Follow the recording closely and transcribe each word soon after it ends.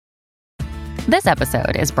This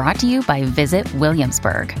episode is brought to you by Visit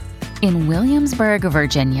Williamsburg. In Williamsburg,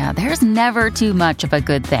 Virginia, there's never too much of a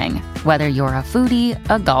good thing. Whether you're a foodie,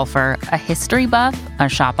 a golfer, a history buff, a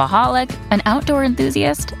shopaholic, an outdoor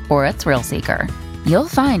enthusiast, or a thrill seeker, you'll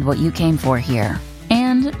find what you came for here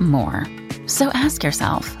and more. So ask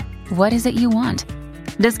yourself, what is it you want?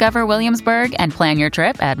 Discover Williamsburg and plan your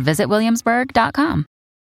trip at visitwilliamsburg.com.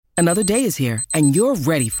 Another day is here, and you're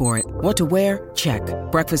ready for it. What to wear? Check.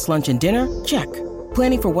 Breakfast, lunch, and dinner? Check.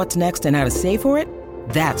 Planning for what's next and how to save for it?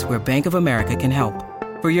 That's where Bank of America can help.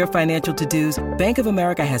 For your financial to-dos, Bank of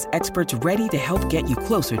America has experts ready to help get you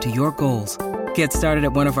closer to your goals. Get started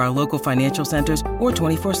at one of our local financial centers or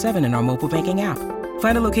 24/7 in our mobile banking app.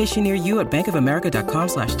 Find a location near you at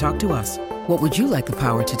bankofamerica.com/talktous. What would you like the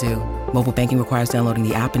power to do? Mobile banking requires downloading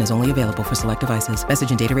the app and is only available for select devices. Message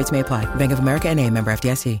and data rates may apply. Bank of America N.A., member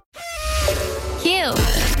FDIC. Cute.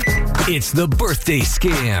 It's the birthday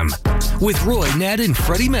scam with Roy, Ned, and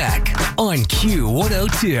Freddie Mac on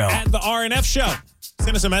Q102. At the RNF show.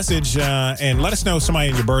 Send us a message and let us know somebody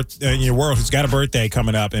in your world who's got a birthday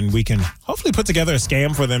coming up, and we can hopefully put together a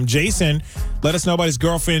scam for them. Jason, let us know about his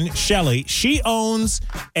girlfriend, Shelly. She owns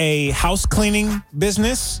a house cleaning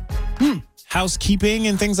business, housekeeping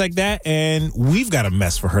and things like that, and we've got a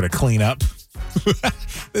mess for her to clean up.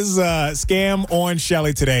 This is a scam on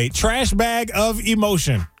Shelly today. Trash bag of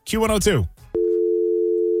emotion. Q102.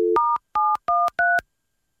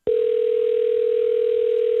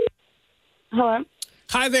 Hello.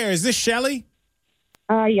 Hi there. Is this Shelly?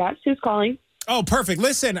 Yes. Who's calling? Oh, perfect.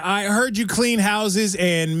 Listen, I heard you clean houses,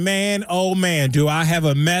 and man, oh man, do I have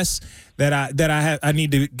a mess that I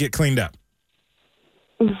need to get cleaned up.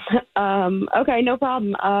 Okay, no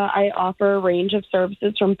problem. I offer a range of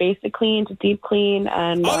services from basic clean to deep clean,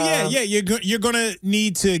 and yeah. You're gonna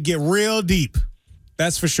need to get real deep.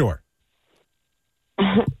 That's for sure.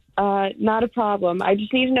 Not a problem. I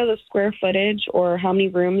just need to know the square footage or how many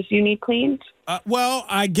rooms you need cleaned. Well,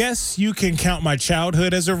 I guess you can count my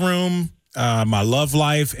childhood as a room, my love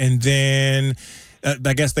life, and then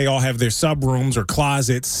I guess they all have their sub rooms or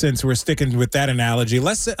closets. Since we're sticking with that analogy,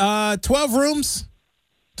 let's say 12 rooms.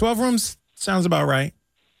 12 rooms sounds about right.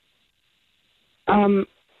 I'm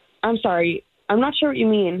sorry. I'm not sure what you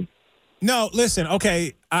mean. No, listen.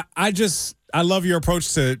 Okay, I love your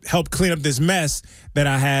approach to help clean up this mess that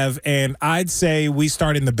I have, and I'd say we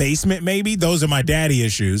start in the basement maybe. Those are my daddy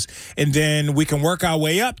issues, and then we can work our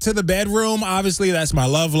way up to the bedroom. Obviously, that's my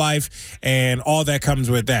love life and all that comes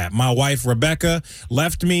with that. My wife, Rebecca,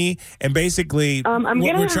 left me, and basically... I'm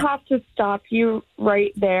going to have to stop you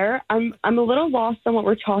right there. I'm a little lost on what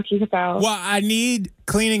we're talking about. Well, I need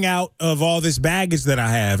cleaning out of all this baggage that I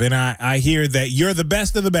have, and I hear that you're the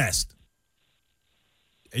best of the best.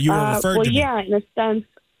 You were referred to me. Yeah, in a sense,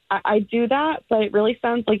 I do that, but it really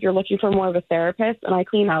sounds like you're looking for more of a therapist, and I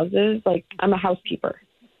clean houses. Like, I'm a housekeeper.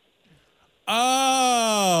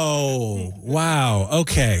 Oh, wow.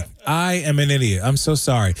 Okay. I am an idiot. I'm so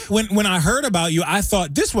sorry. When I heard about you, I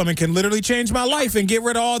thought this woman can literally change my life and get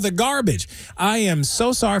rid of all the garbage. I am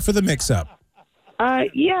so sorry for the mix-up.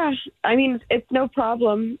 Yeah. I mean, it's no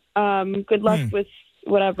problem. Good luck with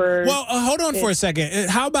whatever. Well, hold on for a second.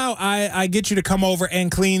 How about I get you to come over and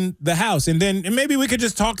clean the house, and then maybe we could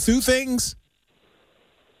just talk through things?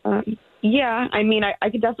 Yeah, I mean, I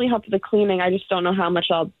could definitely help with the cleaning. I just don't know how much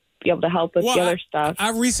I'll be able to help with the other stuff. I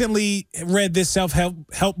recently read this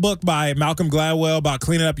self-help book by Malcolm Gladwell about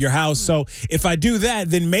cleaning up your house. So if I do that,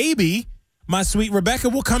 then maybe my sweet Rebecca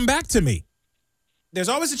will come back to me. There's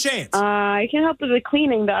always a chance. I can help with the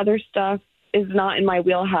cleaning. The other stuff is not in my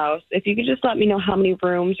wheelhouse. If you could just let me know how many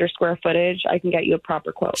rooms or square footage, I can get you a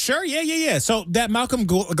proper quote. Sure, yeah. So that Malcolm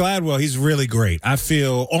Gladwell, he's really great. I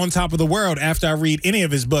feel on top of the world after I read any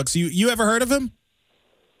of his books. You ever heard of him?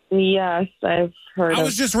 Yes, I've heard of him. I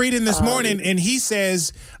was just reading this morning, and he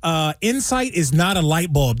says insight is not a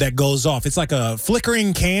light bulb that goes off. It's like a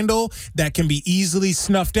flickering candle that can be easily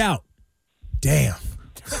snuffed out. Damn.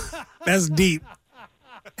 That's deep.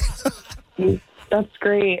 That's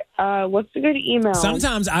great. What's a good email?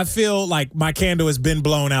 Sometimes I feel like my candle has been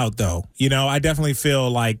blown out, though. You know, I definitely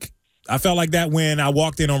feel like I felt like that when I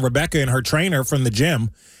walked in on Rebecca and her trainer from the gym.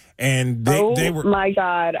 And they were. My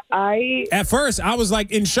God. At first, I was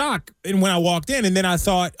like in shock when I walked in. And then I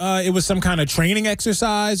thought it was some kind of training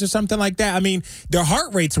exercise or something like that. I mean, their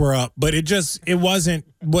heart rates were up, but it wasn't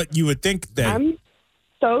what you would think that. I'm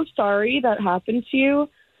so sorry that happened to you.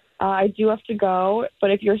 I do have to go,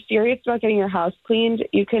 but if you're serious about getting your house cleaned,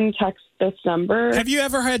 you can text this number. Have you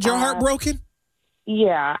ever had your heart broken?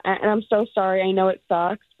 Yeah, and I'm so sorry. I know it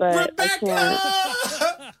sucks, but Rebecca!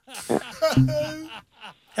 I can't.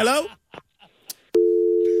 Hello?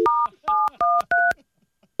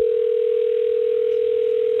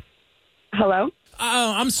 Hello?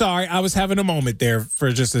 I'm sorry. I was having a moment there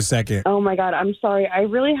for just a second. Oh, my God. I'm sorry. I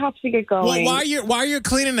really have to get going. Well, while you're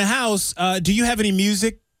cleaning the house, do you have any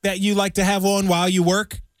music that you like to have on while you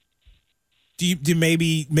work? Do you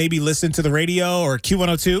maybe listen to the radio or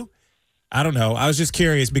Q102? I don't know. I was just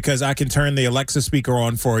curious because I can turn the Alexa speaker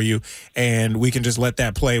on for you, and we can just let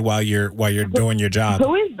that play while you're doing your job.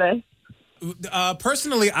 Who is this?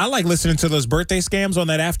 Personally, I like listening to those birthday scams on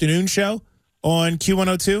that afternoon show on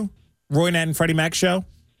Q102, Roy Nat and Freddie Mac show.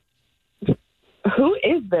 Who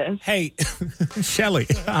is this? Hey, Shelly.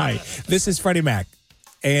 Hi, this is Freddie Mac,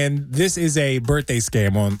 and this is a birthday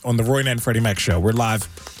scam on the Roy Nat and Freddie Mac show. We're live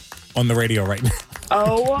on the radio right now.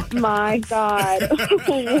 Oh, my God.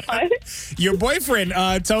 What? Your boyfriend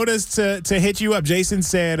told us to hit you up. Jason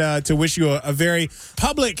said to wish you a very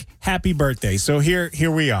public happy birthday. So here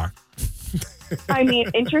we are. I mean,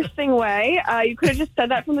 interesting way. You could have just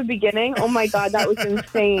said that from the beginning. Oh, my God, that was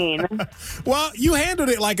insane. Well, you handled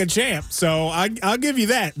it like a champ, so I'll give you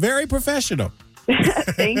that. Very professional.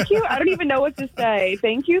 Thank you. I don't even know what to say.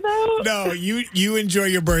 Thank you, though. No, you enjoy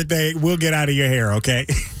your birthday. We'll get out of your hair, okay?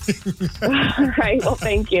 All right. Well,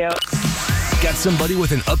 thank you. Got somebody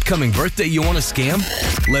with an upcoming birthday you want to scam?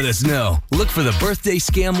 Let us know. Look for the birthday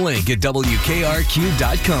scam link at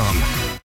WKRQ.com.